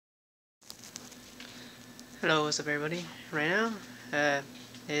Hello, what's up everybody? Right now,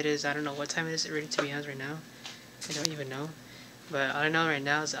 it is, I don't know what time it is really, to be honest right now. I don't even know. But all I know right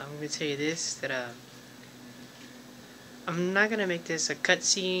now is I'm going to tell you this, that I'm not going to make this a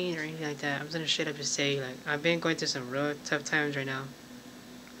cutscene or anything like that. I'm just going to straight up just say, like, I've been going through some real tough times right now.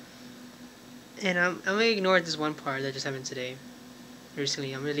 And I'm going to ignore this one part that just happened today,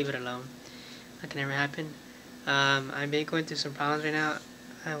 recently. I'm going to leave it alone. That can never happen. I've been going through some problems right now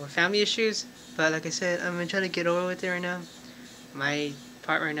with family issues. But like I said, I'm going to try to get over with it right now. My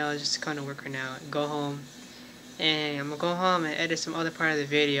part right now is just to kind of work right now, go home, and I'm gonna go home and edit some other part of the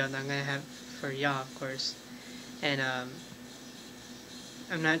video that I'm gonna have for y'all, of course. And I'm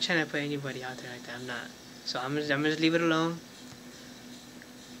not trying to put anybody out there like that. I'm not. So I'm just leave it alone.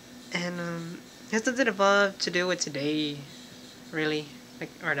 And it has nothing above to do with today, really, like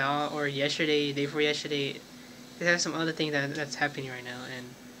or yesterday, day before yesterday. It has some other thing that's happening right now,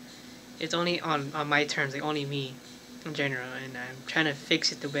 and it's only on my terms, like only me, in general. And I'm trying to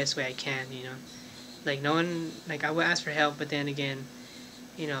fix it the best way I can, you know. Like no one, like I would ask for help, but then again,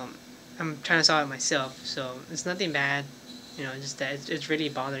 you know, I'm trying to solve it myself. So it's nothing bad, you know. Just that it's really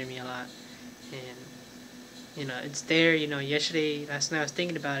bothering me a lot, and you know, it's there. You know, yesterday, last night I was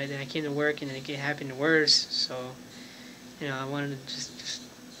thinking about it, and I came to work, and then it happened worse. So you know, I wanted to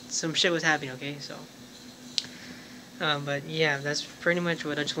just some shit was happening. Okay, so. But yeah, that's pretty much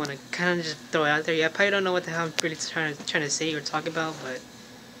what I just want to kind of just throw out there. Yeah, I probably don't know what the hell I'm really trying to say or talk about, but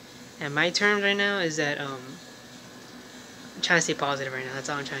and my terms right now is that I'm trying to stay positive right now. That's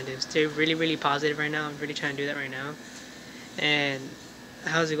all I'm trying to do. Stay really, really positive right now. I'm really trying to do that right now. And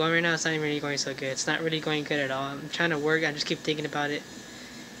how's it going right now? It's not even really going so good. It's not really going good at all. I'm trying to work. I just keep thinking about it.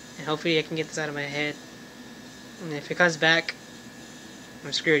 And hopefully I can get this out of my head. And if it comes back,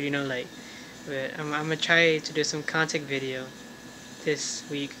 I'm screwed, you know, like. But I'm going to try to do some content video this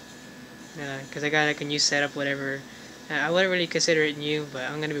week. Because I got like a new setup, whatever. I wouldn't really consider it new, but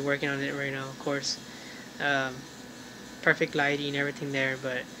I'm going to be working on it right now, of course. Um, Perfect lighting, everything there,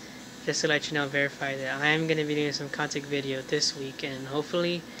 but just to let you know, verify that I am going to be doing some content video this week, and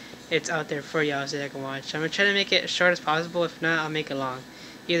hopefully it's out there for y'all so that I can watch. I'm going to try to make it as short as possible. If not, I'll make it long.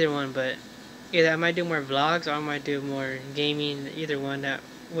 Either one, but either I might do more vlogs or I might do more gaming, either one, that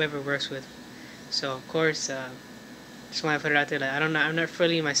whoever works with. So of course, just want to put it out there that I'm not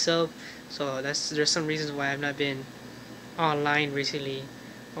fully myself, so there's some reasons why I've not been online recently,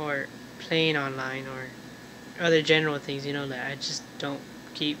 or playing online, or other general things, you know, that I just don't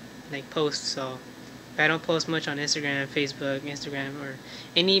keep like posts. So if I don't post much on Instagram, Facebook, Instagram, or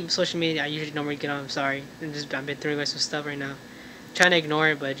any social media I usually don't really get on, I'm sorry. I've been through some stuff right now. I'm trying to ignore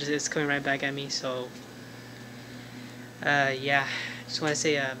it, but it's coming right back at me. So yeah, just want to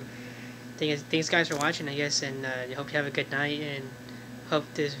say thanks guys for watching, I guess, and I hope you have a good night, and hope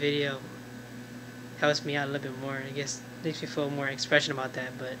this video helps me out a little bit more. I guess makes me feel more expression about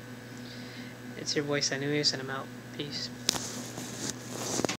that. But it's your boy Sanuius, and I'm out. Peace.